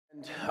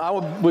I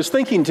was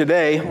thinking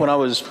today when I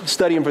was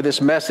studying for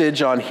this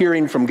message on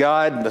hearing from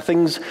God and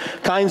the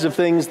kinds of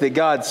things that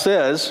God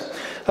says,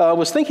 I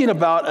was thinking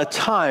about a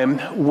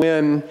time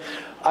when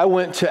I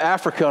went to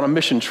Africa on a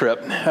mission trip,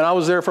 and I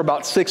was there for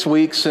about 6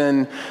 weeks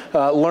and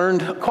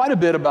learned quite a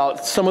bit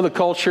about some of the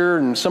culture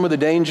and some of the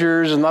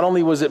dangers. And not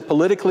only was it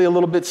politically a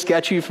little bit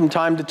sketchy from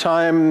time to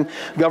time,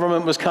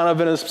 government was kind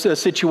of in a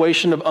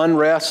situation of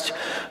unrest.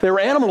 There were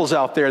animals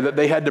out there that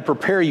they had to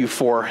prepare you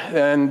for,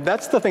 and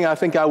that's the thing I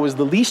think I was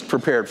the least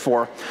prepared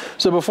for.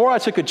 So before I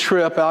took a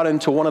trip out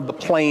into one of the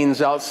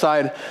plains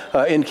outside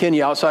in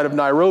Kenya, outside of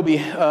Nairobi,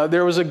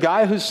 there was a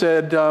guy who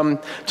said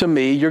to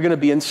me, "You're going to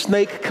be in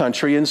snake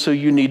country, and so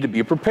you need to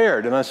be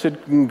prepared." And I said,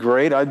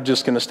 "Great, I'm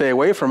just going to stay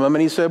away from them."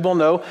 And he said, "Well,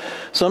 no,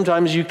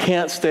 sometimes you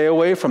can't stay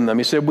away from them."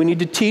 He said, "We need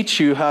to teach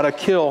you how to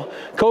kill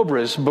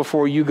cobras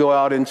before you go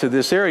out into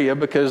this area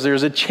because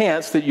there's a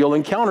chance that you'll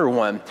encounter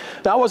one."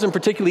 Now, I wasn't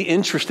particularly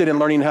interested in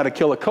learning how to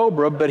kill a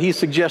cobra, but he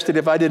suggested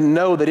if I didn't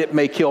know that it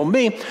may kill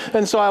me,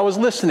 and so I was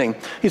listening.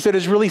 He said,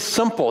 "It's really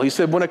simple." He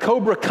said, "When a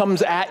cobra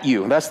comes at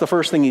you," that's the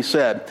first thing he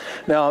said.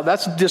 Now,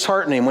 that's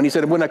disheartening when he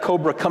said, "When a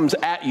cobra comes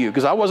at you,"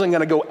 because I wasn't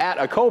going to go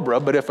at a cobra,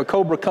 but if a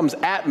cobra comes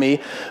at me,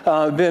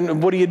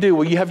 then what do?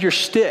 Well, you have your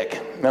stick.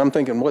 And I'm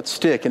thinking, what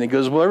stick? And he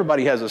goes, "Well,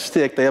 everybody has a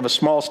stick. They have a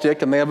small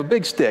stick and they have a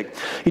big stick.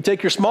 You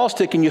take your small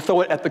stick and you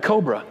throw it at the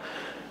cobra.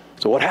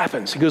 So what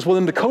happens?" He goes, "Well,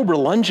 then the cobra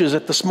lunges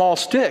at the small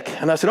stick."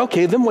 And I said,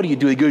 "Okay, then what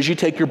do?" He goes, "You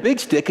take your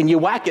big stick and you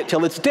whack it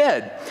till it's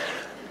dead."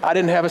 I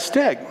didn't have a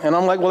stick. And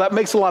I'm like, well, that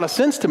makes a lot of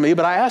sense to me.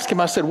 But I asked him,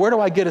 I said, "Where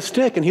do I get a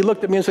stick?" And he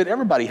looked at me and said,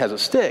 "Everybody has a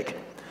stick."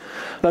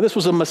 Now, this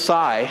was a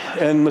Maasai,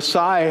 and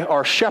Maasai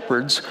are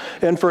shepherds,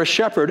 and for a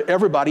shepherd,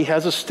 everybody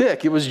has a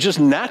stick. It was just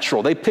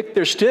natural. They picked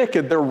their stick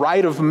at their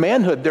rite of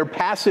manhood, their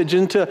passage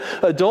into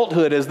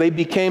adulthood as they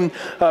became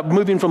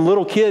moving from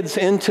little kids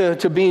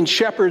into being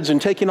shepherds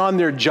and taking on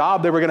their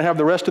job they were going to have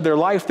the rest of their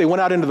life. They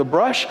went out into the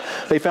brush.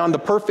 They found the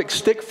perfect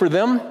stick for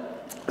them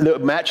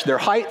that matched their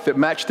height, that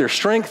matched their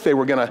strength. They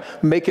were going to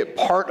make it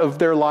part of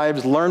their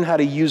lives, learn how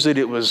to use it.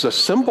 It was a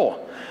symbol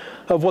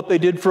of what they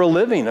did for a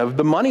living, of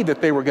the money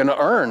that they were going to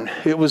earn.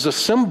 It was a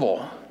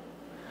symbol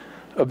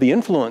of the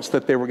influence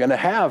that they were going to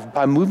have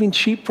by moving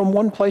sheep from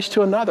one place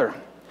to another.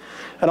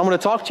 And I'm going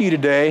to talk to you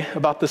today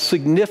about the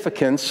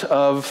significance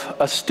of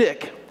a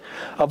stick,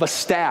 of a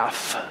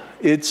staff.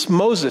 It's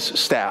Moses'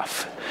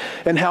 staff,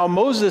 and how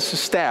Moses'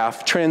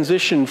 staff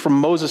transitioned from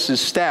Moses'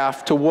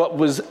 staff to what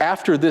was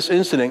after this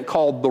incident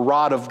called the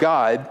rod of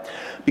God,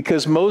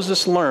 because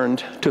Moses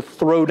learned to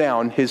throw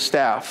down his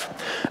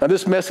staff. Now,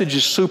 this message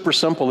is super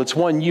simple. It's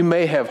one you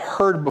may have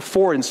heard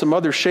before in some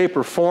other shape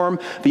or form.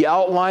 The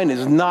outline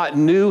is not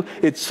new.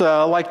 It's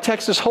like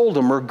Texas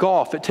Hold'em or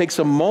golf. It takes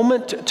a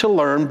moment to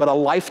learn, but a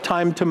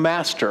lifetime to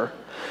master.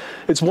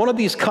 It's one of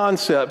these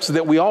concepts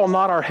that we all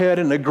nod our head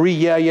and agree,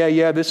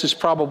 yeah, this is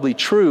probably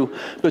true,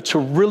 but to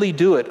really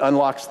do it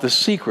unlocks the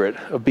secret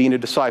of being a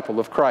disciple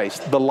of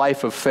Christ, the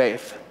life of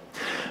faith.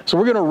 So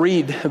we're going to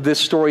read this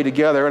story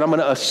together, and I'm going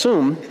to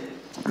assume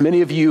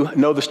many of you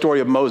know the story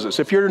of Moses.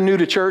 If you're new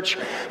to church,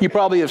 you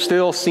probably have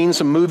still seen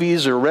some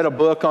movies or read a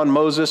book on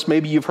Moses.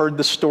 Maybe you've heard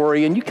the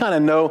story, and you kind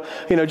of know,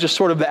 just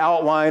sort of the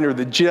outline or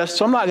the gist.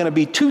 So I'm not going to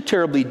be too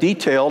terribly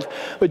detailed,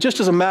 but just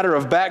as a matter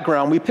of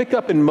background, we pick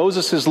up in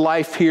Moses'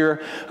 life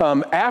here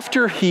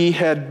after he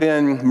had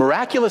been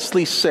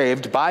miraculously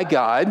saved by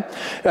God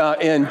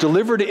and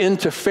delivered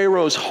into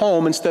Pharaoh's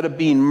home instead of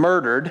being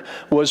murdered,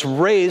 was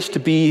raised to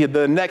be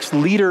the next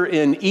leader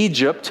in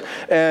Egypt,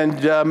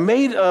 and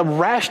made a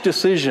rash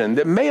decision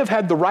that may have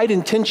had the right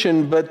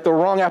intention but the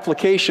wrong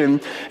application,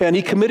 and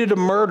he committed a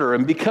murder.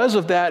 And because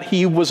of that,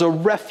 he was a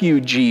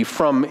refugee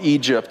from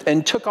Egypt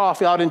and took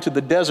off out into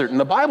the desert. And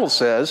the Bible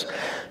says,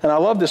 and I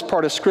love this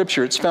part of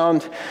Scripture, it's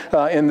found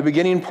in the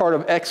beginning part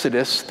of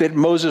Exodus, that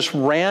Moses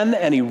ran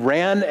and he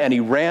ran and he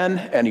ran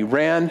and he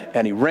ran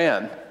and he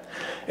ran.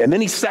 And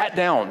then he sat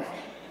down,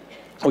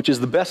 which is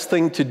the best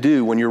thing to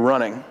do when you're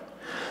running.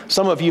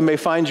 Some of you may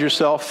find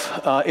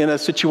yourself in a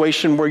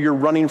situation where you're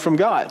running from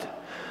God.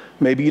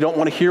 Maybe you don't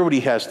want to hear what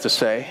he has to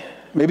say.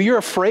 Maybe you're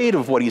afraid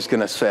of what he's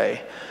going to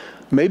say.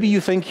 Maybe you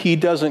think he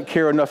doesn't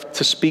care enough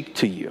to speak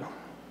to you.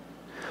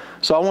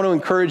 So I want to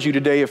encourage you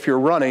today, if you're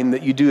running,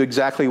 that you do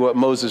exactly what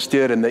Moses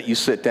did and that you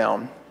sit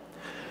down,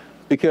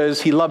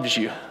 because he loves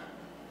you.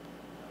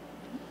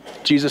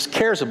 Jesus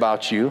cares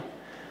about you,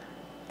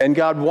 and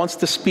God wants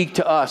to speak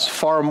to us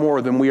far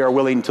more than we are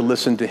willing to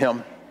listen to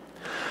him.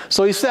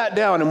 So he sat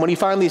down, and when he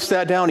finally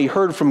sat down, he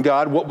heard from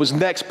God what was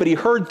next, but he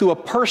heard through a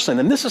person.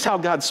 And this is how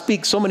God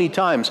speaks so many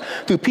times,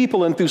 through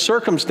people and through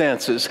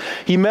circumstances.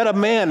 He met a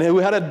man who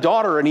had a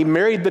daughter, and he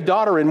married the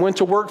daughter and went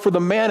to work for the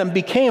man and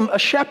became a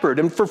shepherd.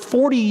 And for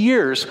 40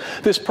 years,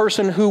 this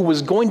person who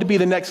was going to be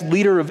the next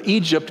leader of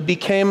Egypt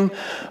became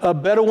a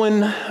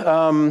Bedouin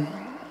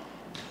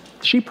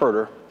sheep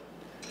herder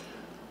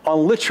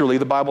on literally,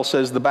 the Bible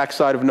says, the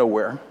backside of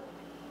nowhere.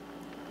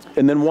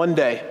 And then one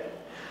day,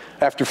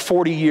 after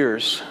 40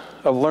 years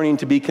of learning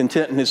to be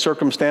content in his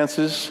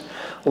circumstances,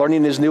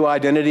 learning his new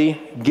identity,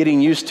 getting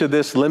used to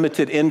this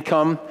limited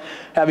income,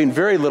 having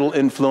very little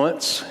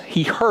influence,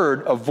 he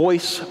heard a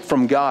voice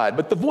from God.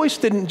 But the voice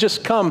didn't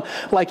just come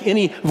like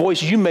any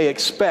voice you may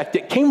expect.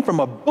 It came from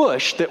a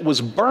bush that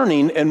was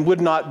burning and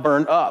would not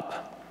burn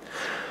up.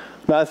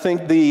 Now, I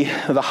think the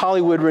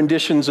Hollywood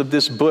renditions of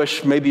this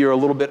bush maybe are a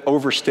little bit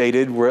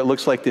overstated, where it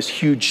looks like this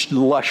huge,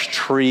 lush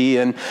tree,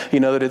 and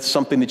that it's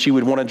something that you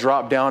would want to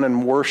drop down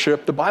and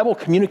worship. The Bible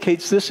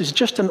communicates this as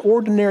just an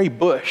ordinary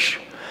bush.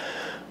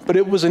 But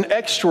it was an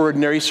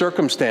extraordinary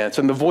circumstance.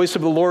 And the voice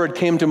of the Lord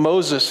came to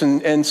Moses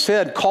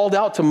and called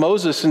out to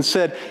Moses and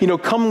said,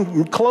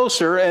 come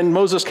closer. And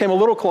Moses came a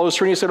little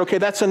closer and he said, okay,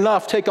 that's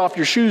enough. Take off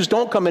your shoes.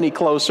 Don't come any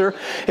closer.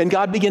 And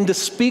God began to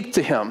speak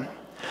to him.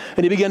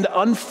 And he began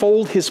to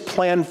unfold his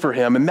plan for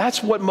him. And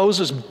that's what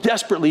Moses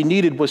desperately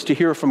needed, was to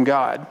hear from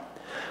God.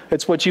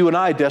 It's what you and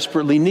I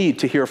desperately need,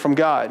 to hear from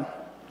God.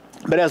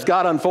 But as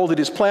God unfolded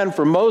his plan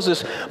for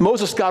Moses,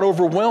 Moses got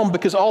overwhelmed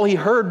because all he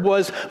heard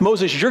was,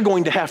 Moses, you're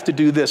going to have to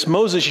do this.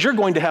 Moses, you're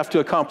going to have to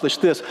accomplish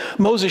this.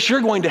 Moses,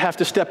 you're going to have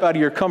to step out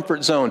of your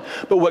comfort zone.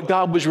 But what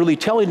God was really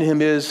telling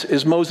him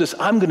is Moses,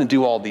 I'm going to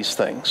do all these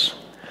things.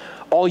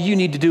 All you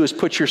need to do is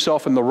put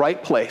yourself in the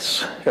right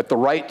place at the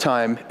right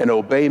time and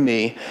obey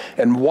me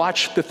and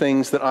watch the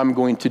things that I'm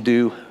going to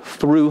do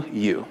through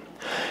you.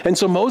 And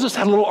so Moses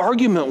had a little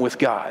argument with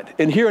God.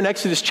 And here in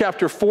Exodus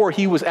chapter 4,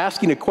 he was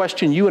asking a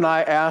question you and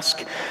I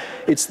ask.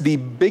 It's the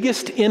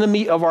biggest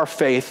enemy of our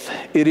faith.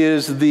 It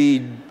is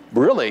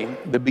really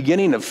the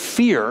beginning of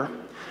fear.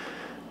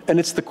 And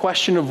it's the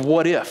question of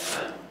what if?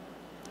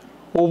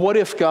 Well, what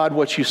if, God,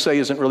 what you say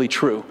isn't really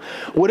true?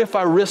 What if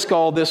I risk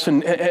all this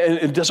and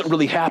it doesn't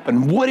really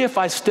happen? What if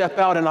I step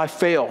out and I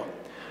fail?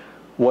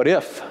 What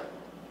if?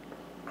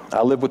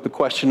 I live with the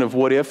question of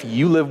what if.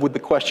 You live with the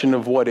question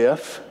of what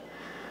if.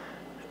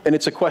 And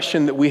it's a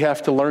question that we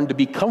have to learn to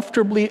be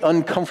comfortably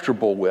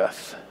uncomfortable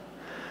with.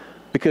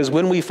 Because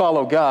when we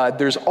follow God,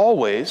 there's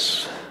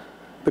always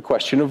the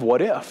question of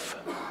what if.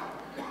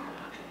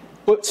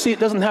 But see, it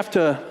doesn't have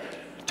to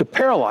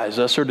paralyze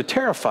us or to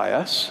terrify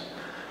us,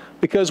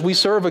 because we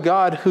serve a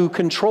God who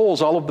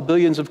controls all of the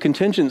billions of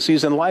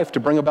contingencies in life to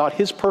bring about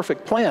his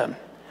perfect plan.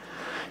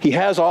 He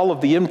has all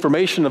of the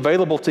information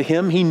available to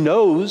him. He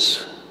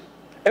knows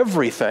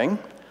everything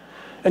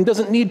and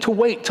doesn't need to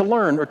wait to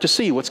learn or to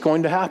see what's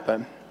going to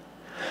happen.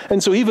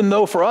 And so even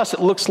though for us it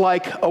looks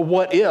like a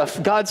what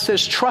if, God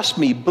says, trust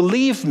me,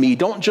 believe me,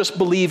 don't just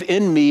believe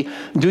in me.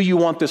 Do you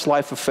want this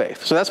life of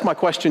faith? So that's my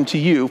question to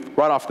you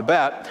right off the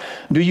bat.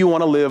 Do you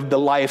want to live the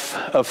life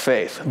of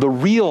faith, the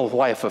real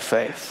life of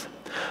faith?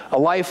 A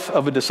life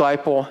of a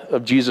disciple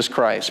of Jesus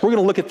Christ. We're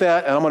going to look at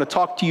that, and I'm going to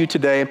talk to you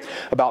today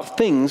about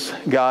things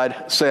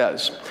God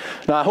says.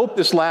 Now, I hope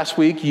this last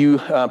week you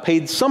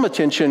paid some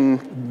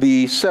attention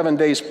the 7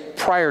 days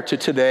prior to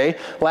today,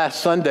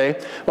 last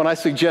Sunday, when I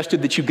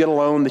suggested that you get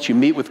alone, that you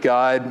meet with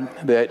God,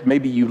 that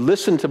maybe you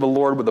listen to the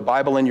Lord with the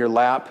Bible in your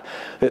lap,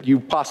 that you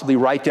possibly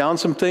write down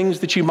some things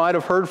that you might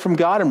have heard from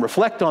God and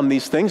reflect on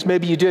these things.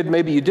 Maybe you did,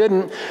 maybe you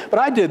didn't. But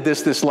I did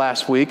this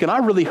last week, and I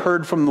really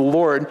heard from the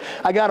Lord.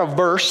 I got a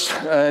verse.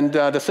 And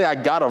to say I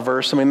got a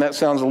verse, I mean, that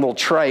sounds a little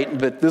trite,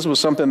 but this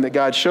was something that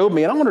God showed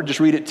me. And I want to just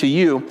read it to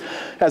you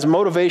as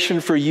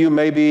motivation for you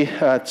maybe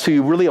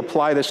to really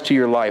apply this to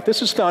your life.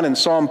 This is found in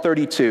Psalm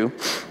 32,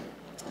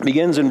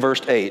 begins in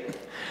verse 8.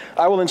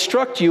 I will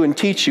instruct you and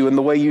teach you in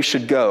the way you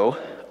should go.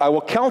 I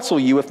will counsel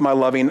you with my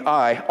loving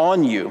eye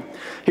on you.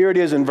 Here it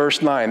is in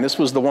verse 9. This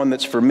was the one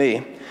that's for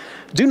me.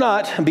 Do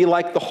not be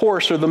like the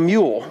horse or the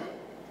mule,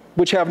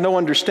 which have no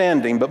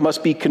understanding, but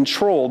must be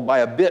controlled by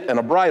a bit and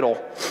a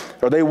bridle,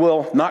 or they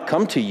will not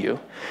come to you.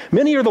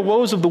 Many are the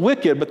woes of the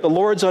wicked, but the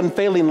Lord's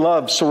unfailing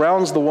love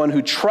surrounds the one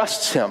who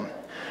trusts him.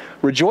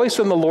 Rejoice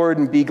in the Lord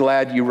and be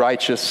glad, you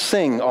righteous.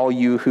 Sing, all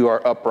you who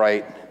are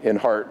upright in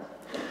heart.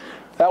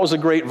 That was a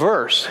great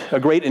verse, a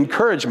great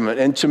encouragement.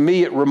 And to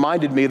me, it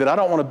reminded me that I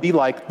don't want to be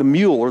like the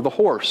mule or the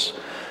horse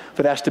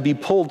that has to be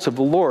pulled to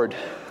the Lord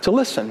to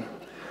listen,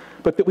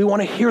 but that we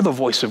want to hear the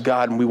voice of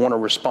God and we want to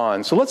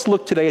respond. So let's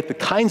look today at the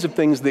kinds of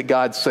things that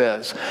God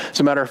says. As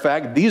a matter of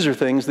fact, these are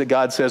things that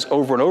God says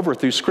over and over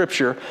through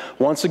Scripture.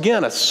 Once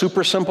again, a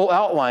super simple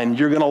outline.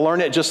 You're going to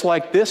learn it just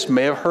like this.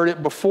 May have heard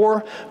it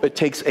before, but it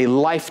takes a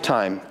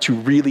lifetime to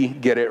really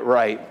get it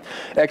right.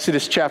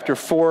 Exodus chapter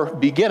 4,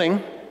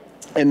 beginning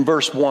in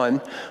verse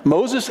 1,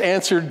 Moses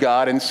answered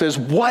God and says,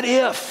 what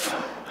if?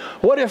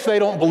 What if they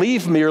don't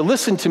believe me or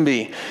listen to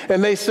me?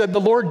 And they said, the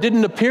Lord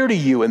didn't appear to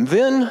you. And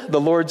then the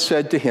Lord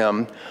said to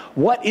him,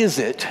 what is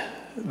it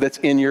that's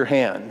in your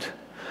hand?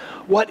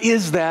 What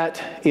is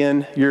that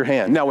in your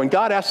hand? Now, when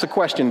God asks a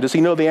question, does he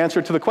know the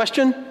answer to the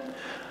question?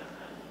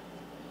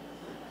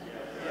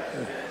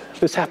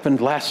 This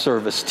happened last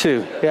service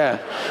too. Yeah.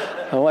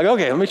 I'm like,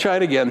 okay, let me try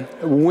it again.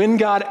 When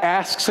God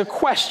asks a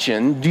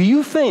question, do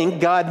you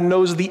think God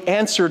knows the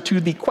answer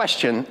to the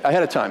question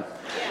ahead of time?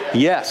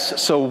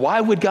 Yes. So why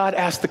would God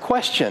ask the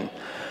question?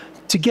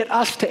 To get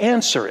us to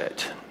answer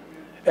it.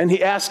 And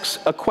he asks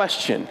a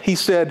question. He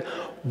said,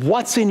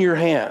 what's in your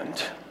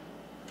hand?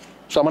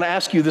 So I'm going to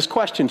ask you this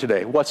question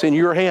today. What's in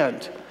your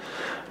hand?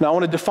 Now, I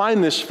want to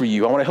define this for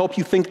you. I want to help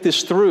you think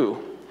this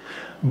through.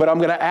 But I'm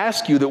going to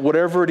ask you that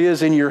whatever it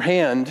is in your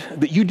hand,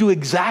 that you do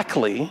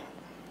exactly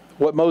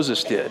what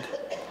Moses did,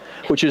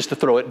 which is to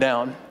throw it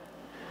down.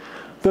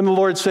 Then the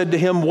Lord said to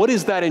him, "What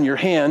is that in your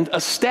hand?"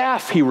 "A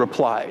staff," he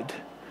replied.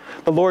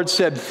 The Lord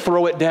said,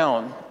 "Throw it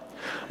down."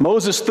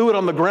 Moses threw it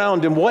on the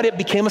ground, and what? It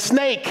became a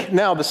snake.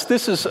 Now,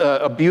 this is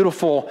a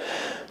beautiful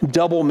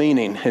double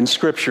meaning in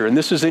Scripture. And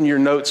this is in your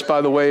notes,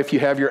 by the way. If you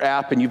have your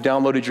app and you've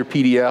downloaded your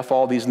PDF,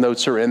 all these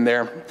notes are in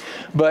there.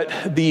 But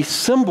the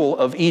symbol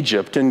of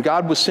Egypt, and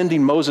God was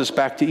sending Moses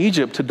back to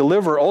Egypt to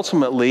deliver,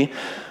 ultimately,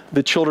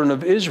 the children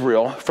of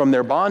Israel from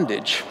their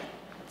bondage.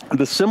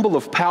 The symbol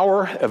of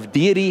power, of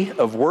deity,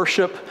 of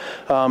worship,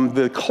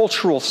 the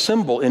cultural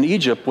symbol in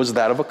Egypt was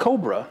that of a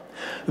cobra.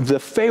 The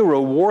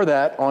Pharaoh wore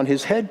that on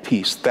his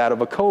headpiece, that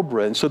of a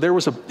cobra. And so there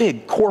was a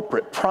big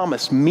corporate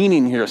promise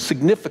meaning here,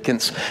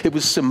 significance. It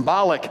was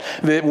symbolic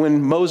that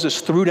when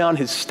Moses threw down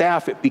his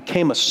staff, it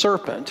became a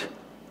serpent.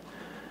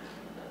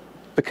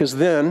 Because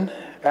then,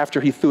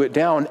 after he threw it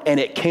down and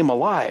it came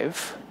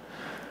alive,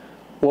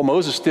 well,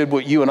 Moses did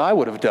what you and I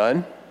would have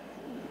done,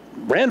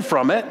 ran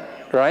from it,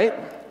 right?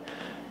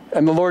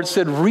 And the Lord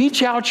said,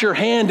 "Reach out your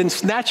hand and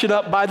snatch it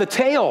up by the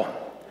tail."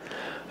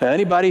 Now,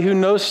 anybody who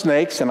knows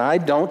snakes, and I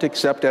don't,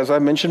 except as I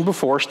mentioned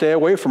before, stay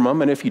away from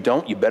them. And if you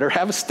don't, you better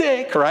have a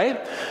stick, right?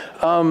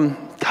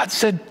 God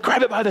said,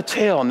 grab it by the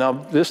tail. Now,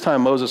 this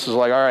time Moses is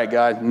like, all right,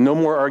 God, no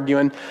more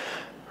arguing.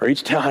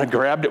 Reached down and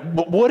grabbed it.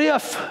 But what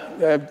if?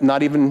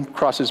 Not even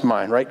crossed his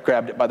mind, right?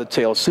 Grabbed it by the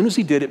tail. As soon as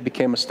he did, it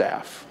became a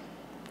staff.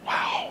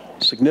 Wow,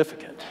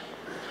 significant.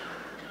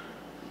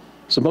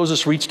 So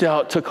Moses reached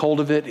out, took hold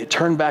of it. It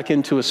turned back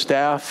into a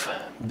staff.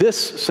 "This,"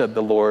 said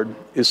the Lord,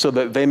 "is so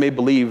that they may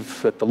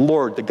believe that the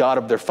Lord, the God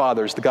of their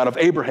fathers, the God of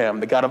Abraham,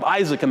 the God of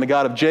Isaac, and the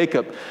God of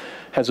Jacob,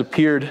 has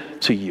appeared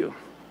to you."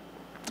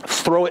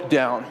 Throw it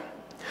down.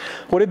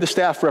 What did the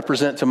staff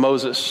represent to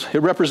Moses?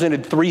 It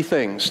represented three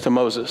things to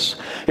Moses.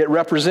 It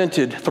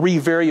represented three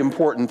very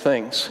important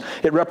things.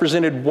 It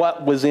represented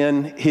what was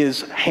in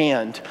his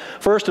hand.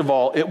 First of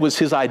all, it was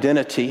his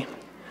identity.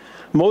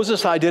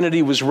 Moses'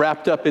 identity was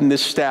wrapped up in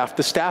this staff.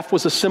 The staff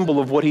was a symbol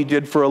of what he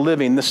did for a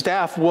living. The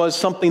staff was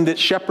something that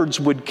shepherds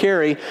would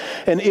carry.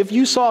 And if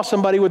you saw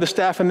somebody with a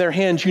staff in their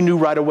hands, you knew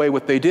right away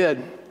what they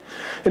did.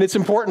 And it's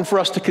important for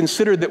us to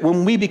consider that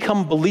when we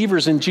become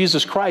believers in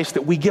Jesus Christ,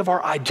 that we give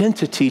our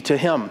identity to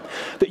him,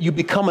 that you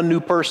become a new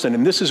person.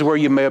 And this is where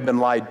you may have been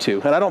lied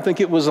to. And I don't think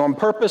it was on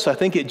purpose. I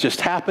think it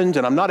just happened,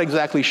 and I'm not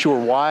exactly sure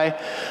why.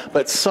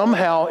 But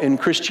somehow in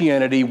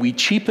Christianity, we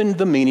cheapened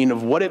the meaning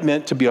of what it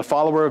meant to be a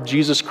follower of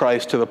Jesus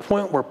Christ to the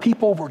point where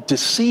people were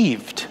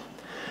deceived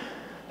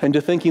into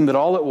thinking that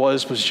all it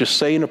was just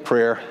saying a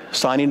prayer,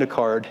 signing a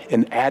card,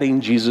 and adding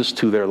Jesus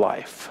to their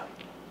life.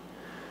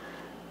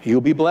 You'll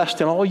be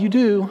blessed in all you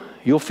do.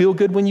 You'll feel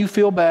good when you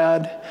feel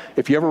bad.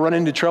 If you ever run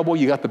into trouble,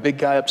 you got the big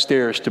guy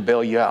upstairs to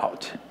bail you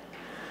out.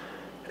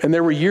 And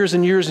there were years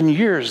and years and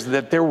years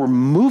that there were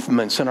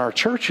movements in our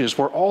churches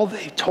where all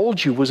they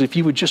told you was if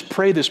you would just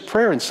pray this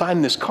prayer and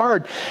sign this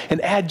card and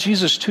add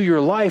Jesus to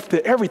your life,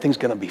 that everything's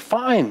going to be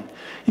fine.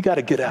 You got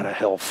a get out of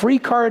hell free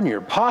card in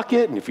your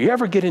pocket. And if you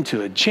ever get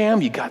into a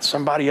jam, you got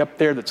somebody up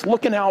there that's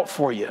looking out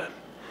for you.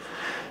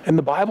 And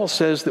the Bible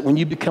says that when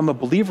you become a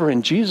believer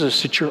in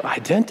Jesus, that your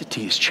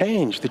identity is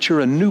changed, that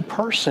you're a new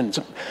person.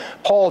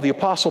 Paul, the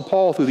Apostle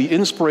Paul, through the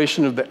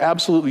inspiration of the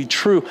absolutely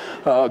true,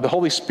 the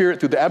Holy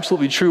Spirit, through the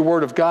absolutely true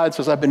Word of God,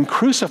 says, I've been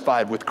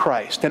crucified with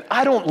Christ, and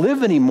I don't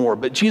live anymore,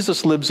 but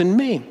Jesus lives in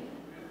me.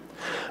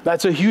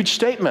 That's a huge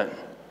statement.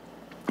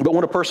 But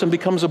when a person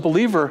becomes a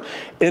believer,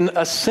 in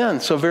a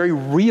sense, a very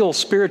real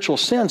spiritual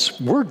sense,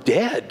 we're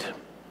dead.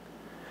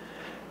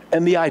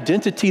 And the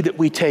identity that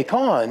we take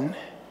on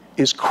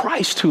is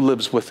Christ who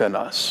lives within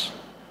us.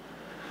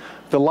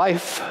 The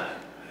life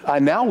I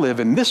now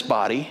live in this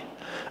body,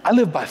 I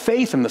live by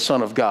faith in the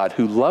Son of God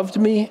who loved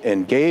me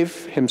and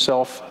gave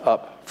himself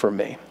up for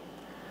me.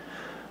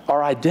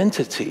 Our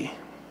identity,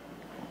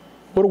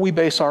 what do we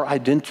base our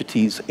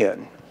identities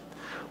in?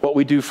 What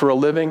we do for a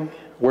living,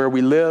 where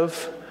we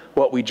live,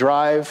 what we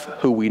drive,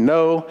 who we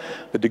know,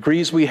 the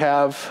degrees we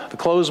have, the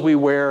clothes we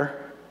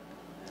wear,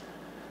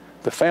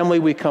 the family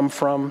we come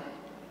from.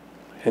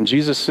 And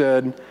Jesus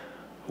said,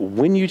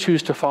 when you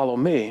choose to follow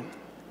me,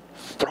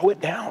 throw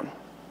it down.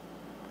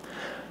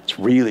 It's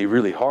really,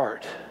 really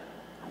hard.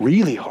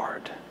 Really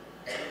hard.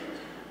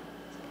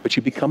 But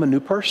you become a new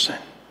person.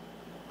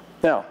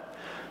 Now,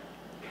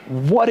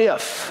 what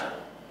if?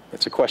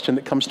 That's a question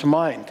that comes to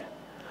mind.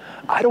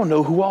 I don't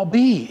know who I'll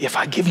be if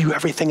I give you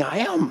everything I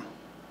am.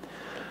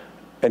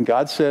 And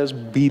God says,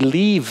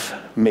 believe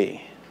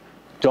me.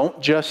 Don't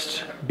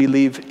just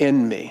believe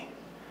in me.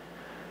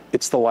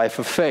 It's the life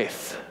of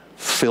faith,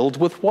 filled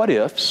with what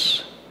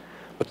ifs.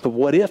 But the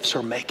what ifs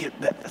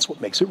that's what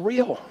makes it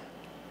real.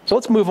 So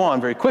let's move on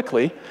very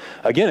quickly.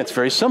 Again, it's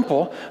very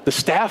simple. The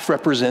staff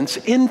represents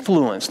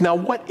influence. Now,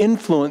 what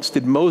influence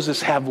did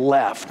Moses have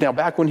left? Now,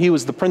 back when he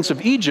was the prince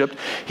of Egypt,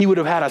 he would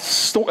have had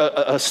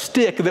a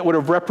stick that would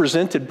have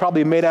represented,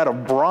 probably made out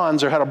of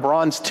bronze or had a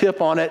bronze tip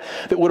on it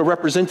that would have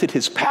represented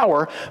his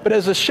power. But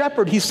as a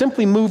shepherd, he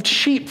simply moved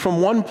sheep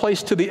from one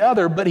place to the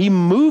other, but he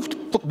moved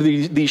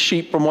these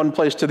sheep from one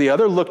place to the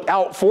other, looked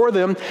out for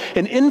them,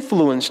 and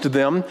influenced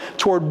them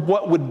toward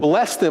what would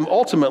bless them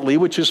ultimately,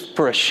 which is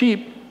for a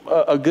sheep,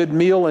 a good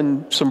meal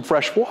and some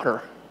fresh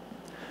water.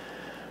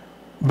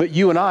 But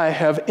you and I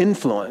have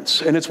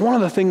influence, and it's one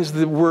of the things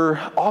that we're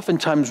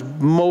oftentimes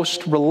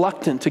most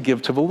reluctant to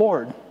give to the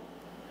Lord.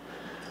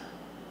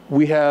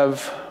 We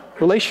have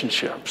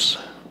relationships,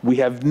 we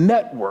have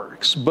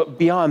networks, but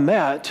beyond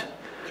that,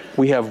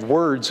 we have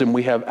words and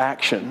we have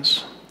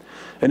actions.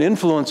 And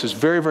influence is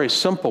very, very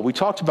simple. We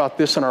talked about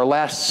this in our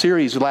last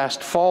series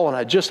last fall, and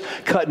I just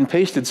cut and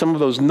pasted some of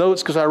those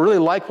notes because I really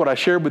like what I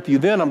shared with you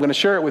then. I'm going to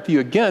share it with you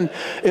again.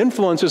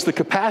 Influence is the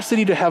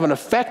capacity to have an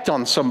effect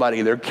on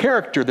somebody, their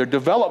character, their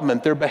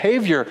development, their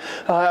behavior.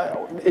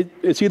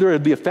 It's either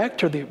the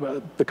effect or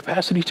the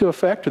capacity to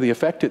affect or the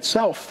effect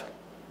itself.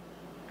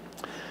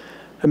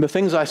 And the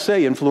things I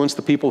say influence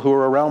the people who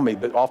are around me,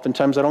 but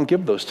oftentimes I don't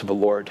give those to the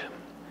Lord.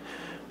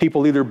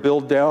 People either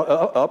build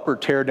up or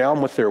tear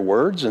down with their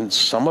words, and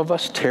some of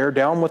us tear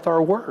down with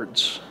our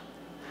words.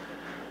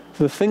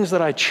 The things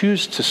that I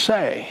choose to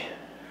say,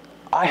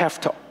 I have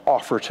to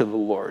offer to the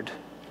Lord.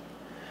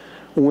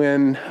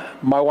 When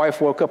my wife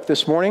woke up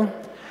this morning,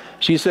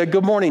 she said,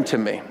 "Good morning" to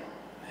me.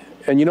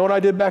 And you know what I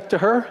did back to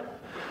her?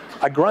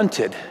 I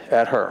grunted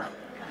at her.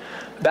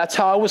 That's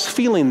how I was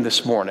feeling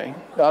this morning.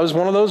 I was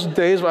one of those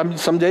days,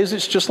 some days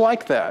it's just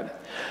like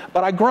that.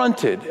 But I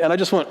grunted, and I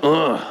just went,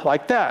 ugh,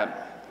 like that.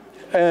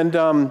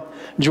 And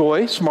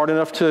Joy, smart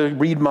enough to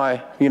read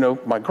my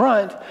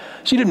grunt,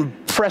 she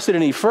didn't press it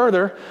any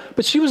further,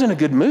 but she was in a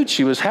good mood.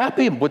 She was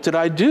happy. What did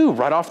I do?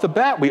 Right off the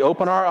bat, we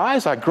open our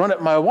eyes. I grunt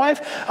at my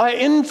wife. I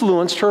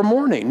influenced her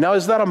morning. Now,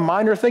 is that a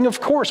minor thing?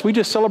 Of course. We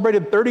just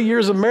celebrated 30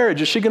 years of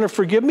marriage. Is she going to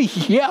forgive me?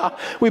 Yeah.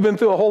 We've been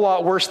through a whole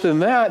lot worse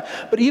than that.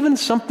 But even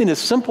something as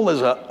simple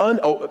as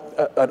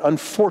an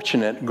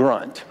unfortunate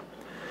grunt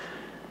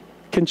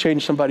can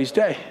change somebody's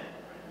day.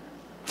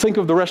 Think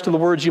of the rest of the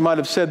words you might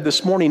have said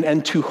this morning,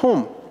 and to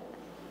whom.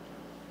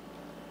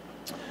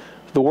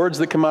 The words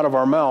that come out of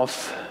our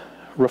mouth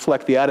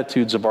reflect the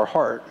attitudes of our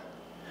heart.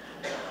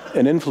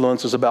 And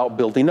influence is about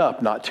building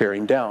up, not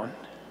tearing down.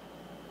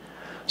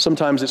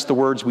 Sometimes it's the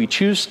words we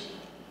choose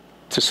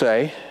to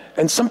say,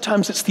 and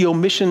sometimes it's the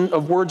omission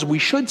of words we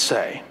should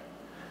say.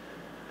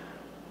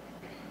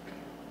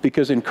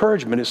 Because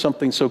encouragement is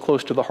something so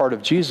close to the heart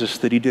of Jesus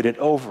that he did it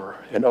over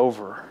and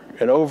over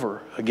and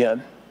over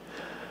again.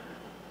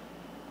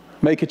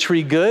 Make a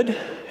tree good,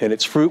 and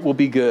its fruit will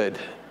be good.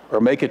 Or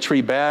make a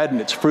tree bad,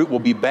 and its fruit will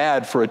be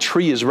bad, for a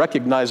tree is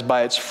recognized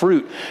by its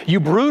fruit.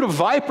 You brood of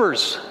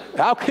vipers,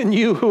 how can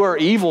you who are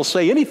evil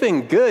say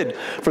anything good?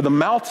 For the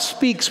mouth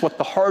speaks what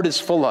the heart is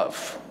full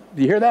of.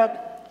 Do you hear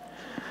that?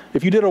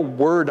 If you did a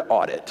word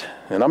audit,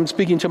 and I'm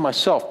speaking to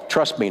myself,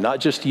 trust me,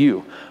 not just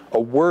you, a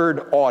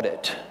word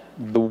audit,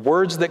 the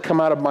words that come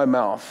out of my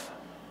mouth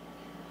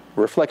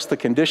reflects the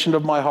condition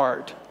of my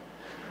heart.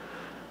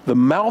 The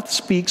mouth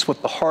speaks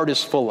what the heart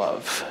is full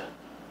of.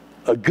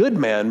 A good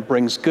man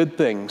brings good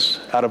things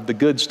out of the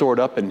good stored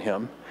up in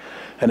him,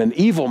 and an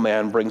evil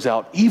man brings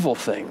out evil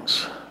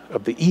things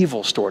of the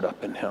evil stored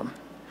up in him.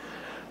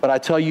 But I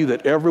tell you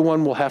that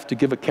everyone will have to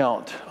give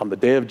account on the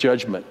day of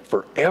judgment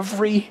for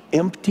every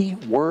empty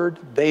word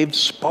they've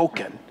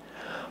spoken.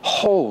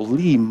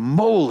 Holy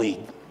moly,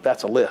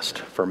 that's a list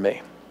for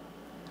me.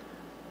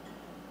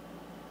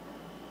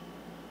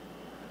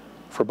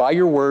 For by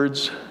your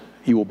words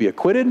you will be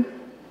acquitted,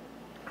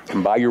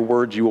 and by your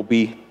words you will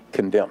be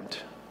condemned.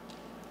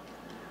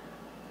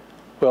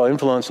 Well,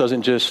 influence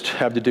doesn't just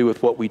have to do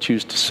with what we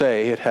choose to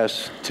say, it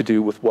has to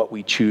do with what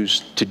we choose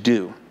to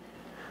do.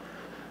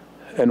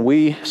 And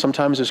we,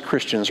 sometimes as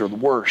Christians, are the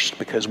worst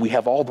because we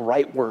have all the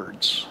right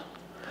words,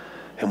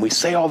 and we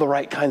say all the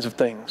right kinds of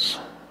things,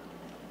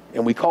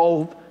 and we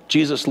call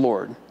Jesus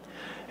Lord,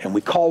 and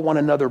we call one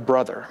another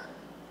brother,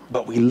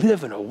 but we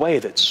live in a way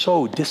that's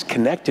so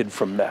disconnected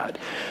from that.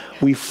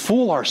 We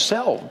fool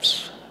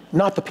ourselves,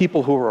 not the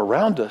people who are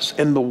around us,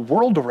 and the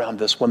world around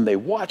us, when they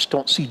watch,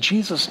 don't see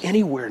Jesus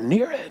anywhere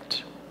near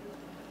it.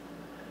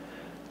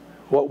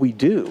 What we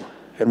do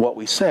and what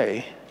we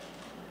say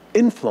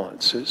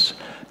influences,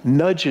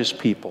 nudges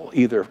people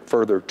either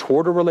further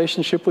toward a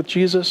relationship with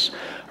Jesus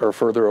or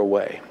further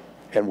away,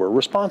 and we're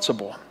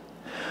responsible.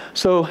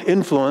 So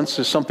influence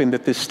is something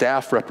that this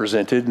staff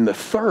represented, and the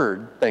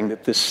third thing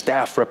that this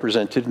staff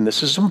represented, and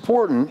this is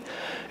important,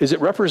 is it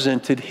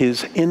represented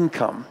his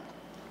income.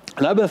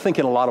 And I've been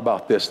thinking a lot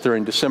about this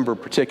during December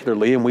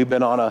particularly, and we've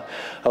been on a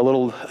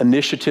little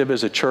initiative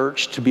as a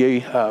church to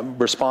be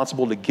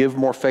responsible to give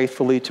more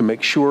faithfully, to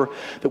make sure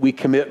that we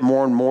commit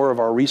more and more of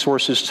our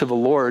resources to the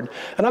Lord.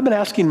 And I've been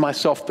asking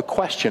myself the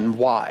question,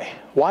 why?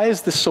 Why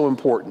is this so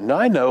important? Now,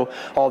 I know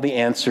all the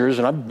answers,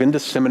 and I've been to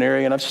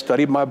seminary, and I've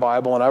studied my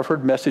Bible, and I've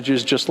heard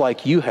messages just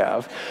like you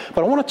have.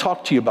 But I want to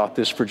talk to you about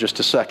this for just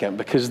a second,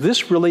 because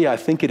this really, I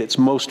think at its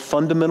most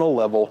fundamental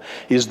level,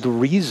 is the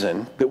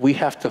reason that we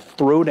have to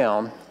throw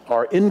down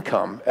our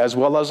income, as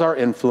well as our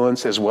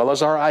influence, as well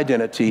as our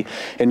identity,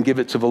 and give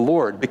it to the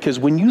Lord. Because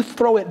when you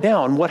throw it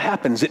down, what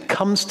happens? It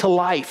comes to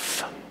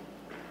life.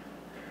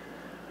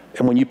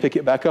 And when you pick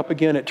it back up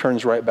again, it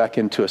turns right back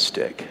into a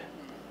stick.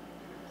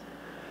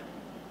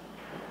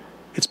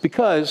 It's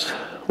because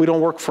we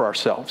don't work for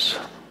ourselves.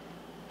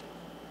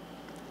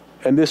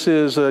 And this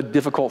is a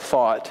difficult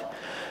thought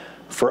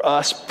for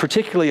us,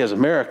 particularly as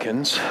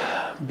Americans,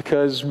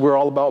 because we're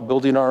all about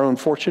building our own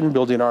fortune,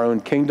 building our own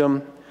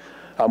kingdom.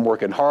 I'm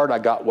working hard. I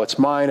got what's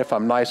mine. If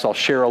I'm nice, I'll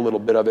share a little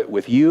bit of it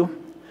with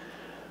you.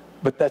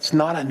 But that's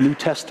not a New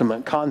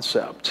Testament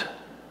concept.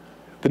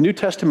 The New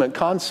Testament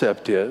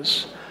concept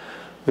is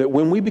that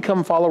when we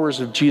become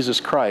followers of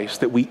Jesus Christ,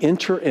 that we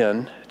enter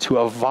into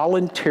a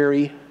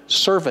voluntary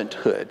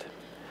servanthood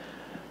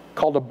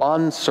called a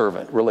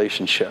bondservant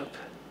relationship,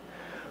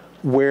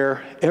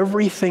 where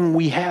everything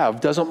we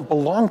have doesn't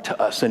belong to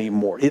us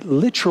anymore. It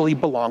literally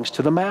belongs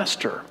to the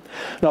master.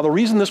 Now, the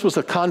reason this was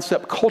a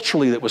concept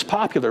culturally that was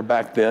popular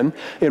back then,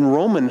 in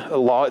Roman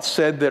law, it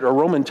said that, or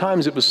Roman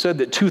times, it was said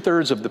that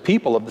 2/3 of the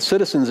people, of the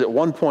citizens at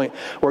one point,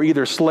 were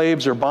either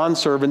slaves or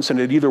bondservants, and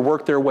had either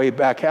worked their way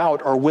back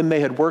out, or when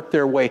they had worked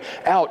their way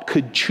out,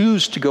 could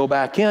choose to go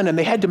back in, and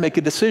they had to make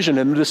a decision.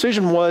 And the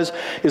decision was,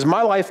 is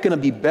my life going to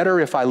be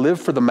better if I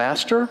live for the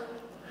master?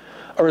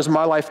 Or is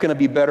my life going to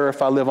be better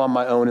if I live on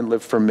my own and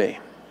live for me?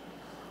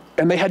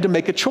 And they had to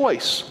make a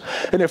choice.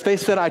 And if they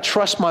said, I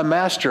trust my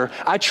master,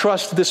 I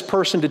trust this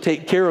person to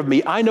take care of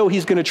me, I know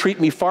he's going to treat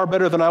me far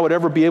better than I would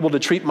ever be able to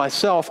treat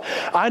myself,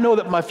 I know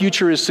that my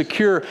future is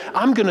secure,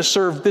 I'm going to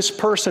serve this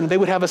person. They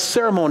would have a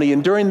ceremony,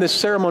 and during this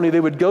ceremony, they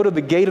would go to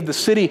the gate of the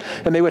city,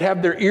 and they would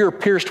have their ear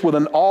pierced with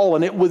an awl,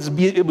 and it was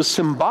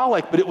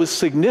symbolic, but it was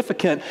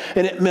significant,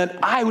 and it meant,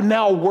 I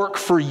now work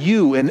for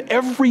you, and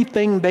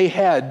everything they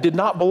had did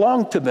not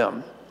belong to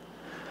them.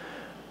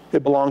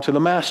 It belonged to the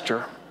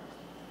master.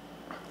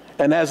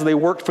 And as they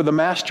worked for the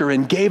master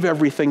and gave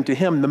everything to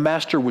him, the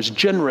master was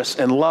generous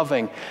and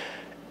loving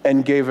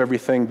and gave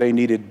everything they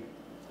needed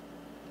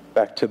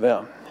back to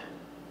them.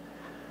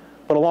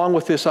 But along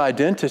with this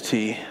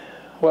identity,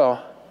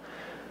 well,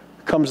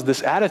 comes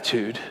this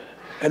attitude,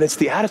 and it's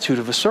the attitude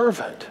of a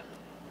servant.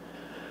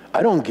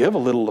 I don't give a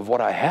little of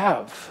what I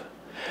have.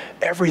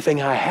 Everything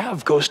I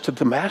have goes to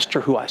the master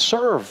who I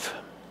serve.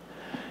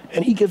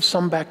 And he gives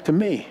some back to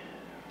me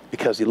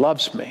because he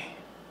loves me.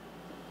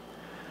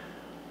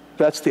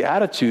 That's the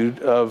attitude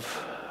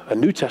of a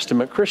New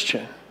Testament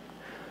Christian.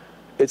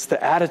 It's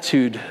the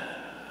attitude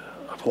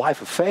of a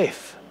life of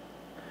faith.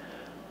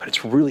 But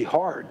it's really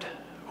hard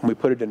when we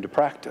put it into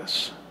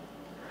practice.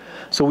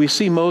 So we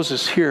see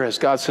Moses here as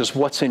God says,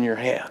 what's in your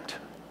hand?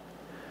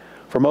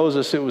 For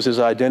Moses, it was his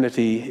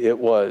identity, it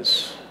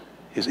was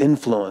his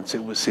influence,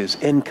 it was his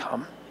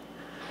income.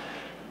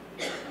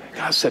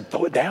 God said,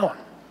 throw it down.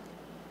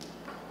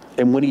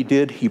 And when he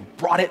did, he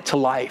brought it to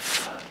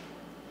life.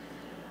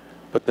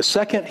 But the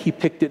second he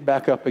picked it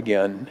back up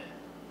again,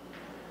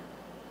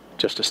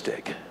 just a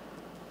stick.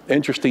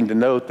 Interesting to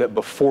note that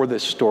before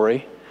this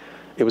story,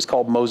 it was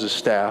called Moses'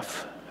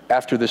 staff.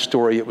 After this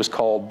story, it was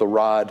called the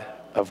rod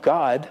of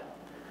God.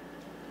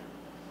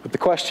 But the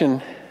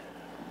question,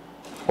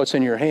 what's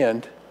in your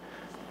hand?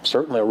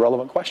 Certainly a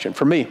relevant question.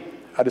 For me,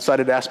 I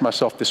decided to ask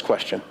myself this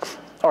question.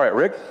 All right,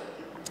 Rick,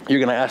 you're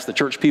going to ask the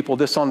church people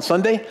this on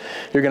Sunday.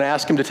 You're going to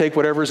ask them to take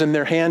whatever's in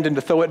their hand and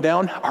to throw it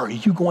down. Are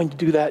you going to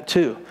do that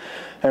too?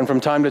 And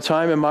from time to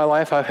time in my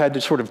life, I've had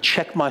to sort of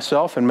check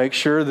myself and make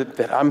sure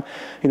that I'm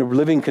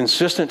living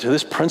consistent to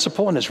this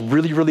principle, and it's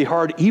really, really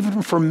hard,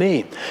 even for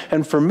me.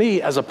 And for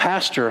me, as a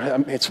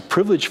pastor, it's a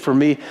privilege for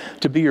me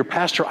to be your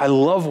pastor. I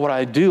love what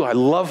I do. I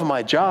love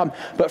my job.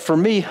 But for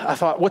me, I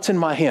thought, what's in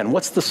my hand?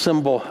 What's the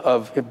symbol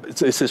of,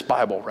 it's this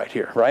Bible right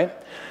here, right?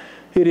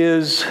 It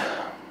is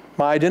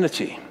my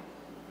identity.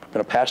 I've been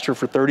a pastor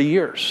for 30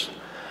 years.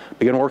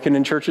 Began working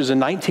in churches in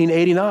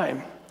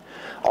 1989.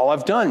 All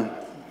I've done,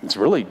 it's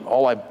really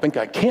all I think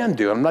I can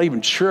do. I'm not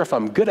even sure if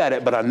I'm good at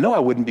it, but I know I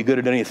wouldn't be good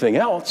at anything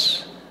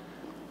else.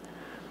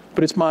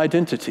 But it's my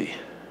identity.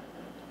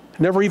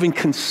 Never even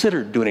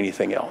considered doing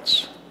anything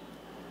else.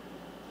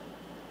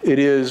 It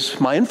is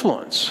my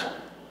influence.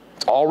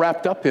 It's all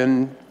wrapped up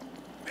in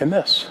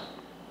this.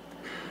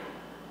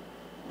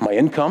 My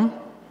income.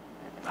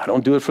 I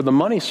don't do it for the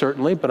money,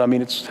 certainly, but I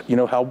mean, it's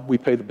how we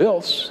pay the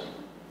bills.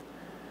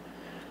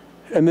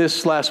 And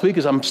this last week,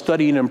 as I'm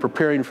studying and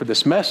preparing for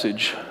this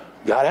message,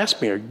 God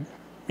asked me, are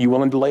you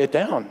willing to lay it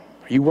down?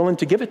 Are you willing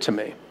to give it to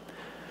me?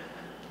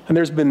 And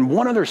there's been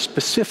one other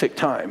specific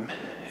time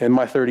in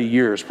my 30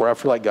 years where I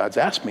feel like God's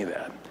asked me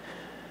that.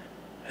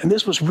 And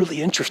this was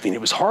really interesting.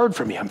 It was hard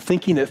for me. I'm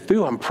thinking it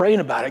through. I'm praying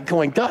about it,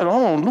 going, God,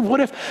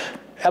 what if?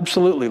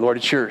 Absolutely, Lord,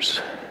 it's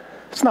yours.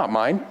 It's not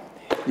mine.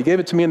 You gave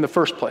it to me in the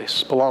first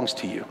place. It belongs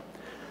to you.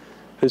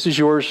 This is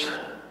yours,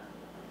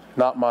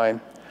 not mine.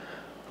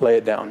 Lay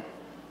it down.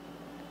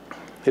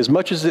 As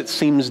much as it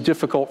seems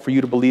difficult for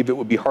you to believe it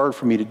would be hard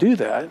for me to do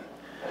that,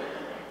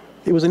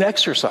 it was an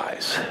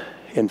exercise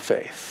in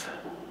faith.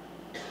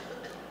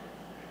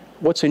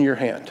 What's in your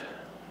hand?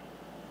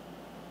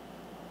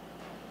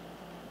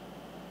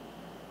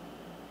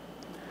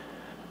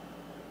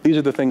 These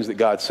are the things that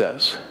God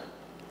says.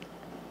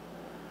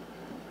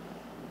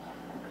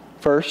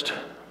 First,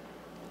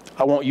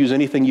 I won't use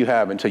anything you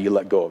have until you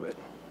let go of it.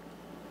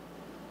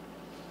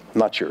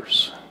 Not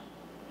yours.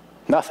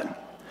 Nothing.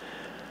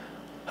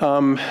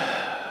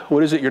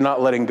 What is it you're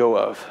not letting go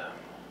of?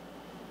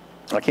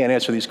 I can't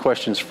answer these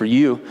questions for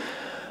you.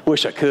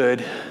 Wish I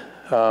could.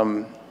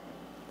 For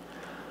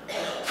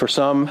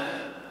some,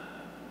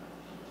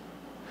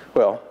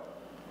 well,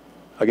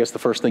 I guess the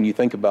first thing you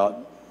think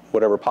about,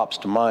 whatever pops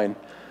to mind,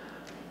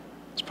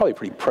 it's probably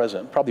pretty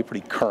present, probably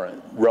pretty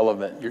current,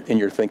 relevant in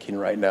your thinking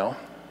right now.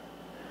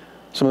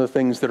 Some of the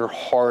things that are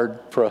hard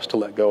for us to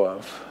let go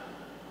of.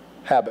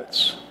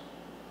 Habits,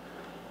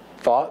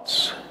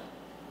 thoughts,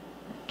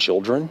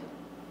 children,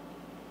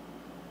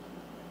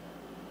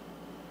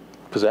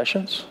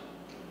 possessions,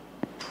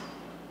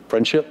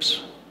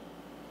 friendships.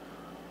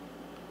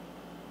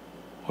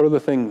 What are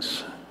the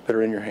things that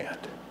are in your hand?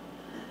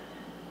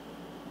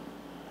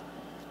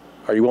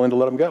 Are you willing to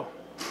let them go?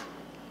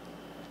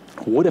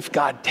 What if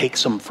God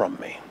takes them from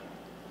me?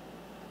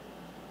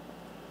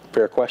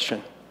 Fair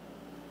question.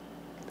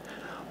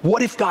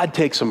 What if God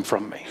takes them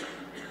from me?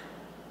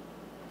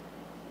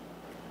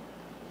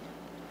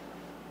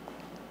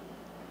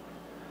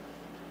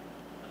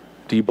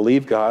 Do you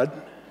believe God,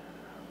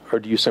 or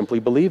do you simply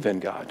believe in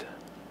God?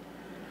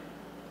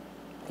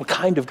 What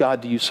kind of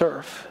God do you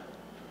serve?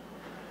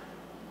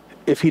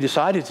 If he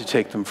decided to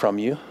take them from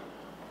you,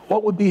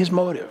 what would be his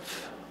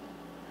motive?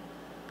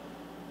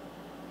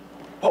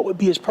 What would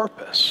be his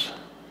purpose?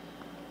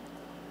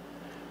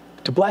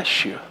 To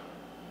bless you,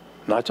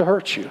 not to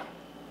hurt you,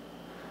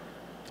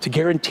 to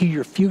guarantee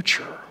your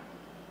future,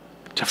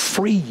 to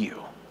free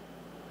you.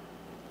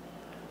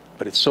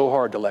 But it's so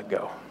hard to let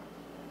go.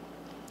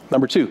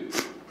 Number two,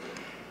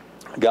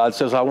 God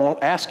says, I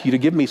won't ask you to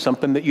give me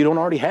something that you don't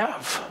already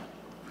have.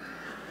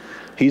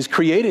 He's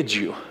created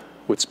you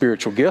with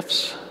spiritual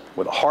gifts,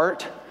 with a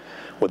heart,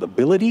 with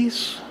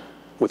abilities,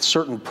 with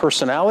certain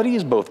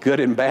personalities, both good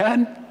and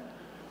bad,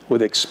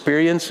 with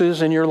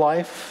experiences in your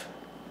life.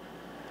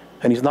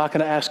 And he's not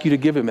going to ask you to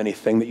give him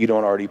anything that you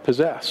don't already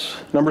possess.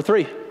 Number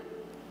three,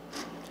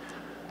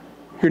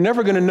 you're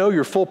never going to know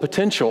your full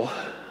potential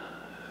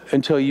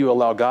until you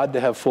allow God to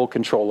have full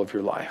control of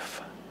your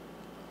life.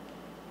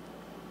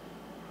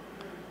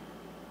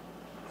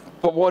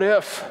 But what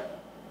if?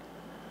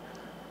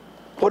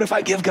 What if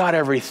I give God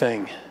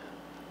everything?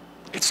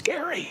 It's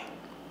scary.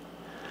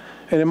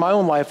 And in my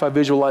own life, I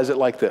visualize it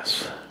like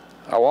this.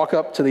 I walk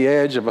up to the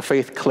edge of a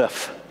faith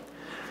cliff,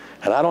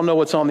 and I don't know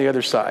what's on the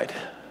other side,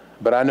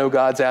 but I know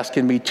God's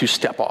asking me to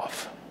step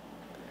off.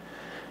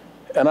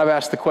 And I've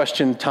asked the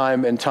question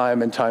time and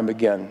time and time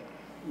again,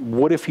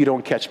 what if you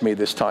don't catch me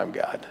this time,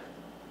 God?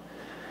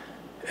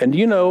 And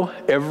you know,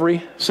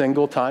 every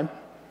single time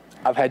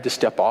I've had to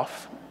step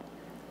off.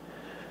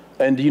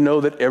 And do you know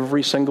that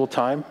every single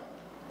time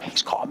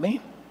he's caught me?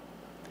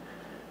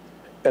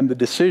 And the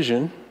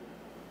decision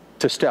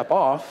to step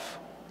off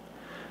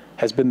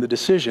has been the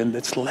decision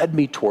that's led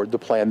me toward the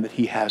plan that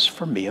he has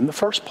for me in the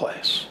first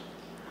place.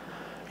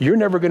 You're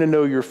never going to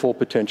know your full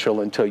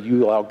potential until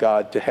you allow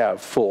God to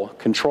have full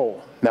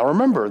control. Now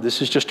remember,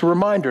 this is just a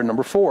reminder,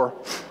 number 4,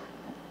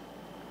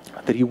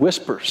 that he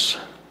whispers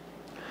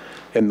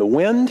in the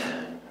wind,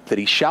 that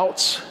he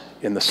shouts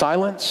in the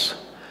silence,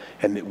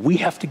 and that we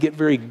have to get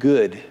very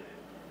good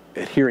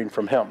at hearing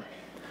from him.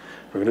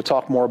 We're going to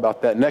talk more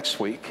about that next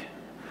week.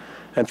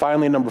 And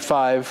finally, number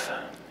 5,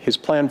 his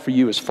plan for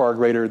you is far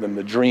greater than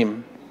the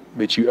dream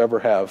that you ever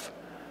have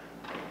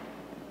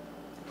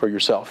for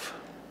yourself.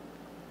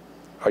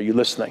 Are you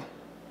listening?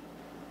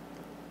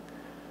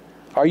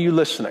 Are you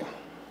listening?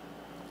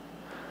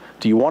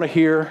 Do you want to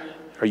hear?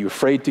 Are you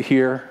afraid to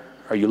hear?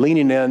 Are you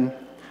leaning in?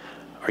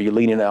 Are you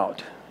leaning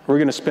out? We're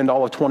going to spend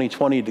all of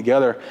 2020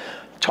 together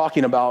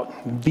talking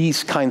about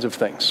these kinds of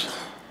things.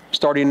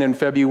 Starting in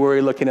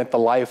February, looking at the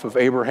life of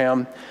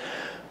Abraham,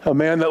 a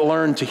man that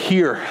learned to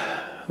hear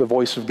the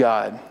voice of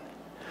God,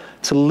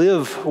 to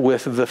live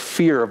with the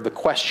fear of the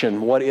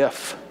question, what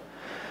if?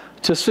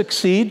 To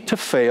succeed, to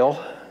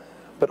fail,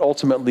 but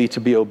ultimately to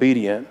be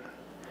obedient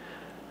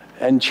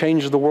and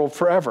change the world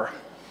forever.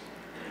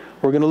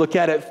 We're going to look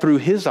at it through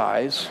his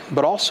eyes,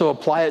 but also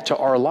apply it to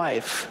our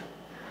life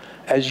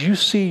as you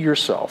see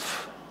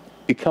yourself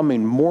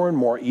becoming more and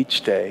more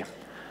each day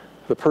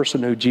the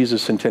person who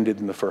Jesus intended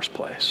in the first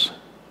place.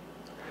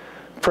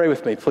 Pray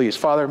with me, please.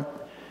 Father,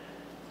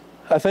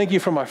 I thank you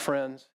for my friends.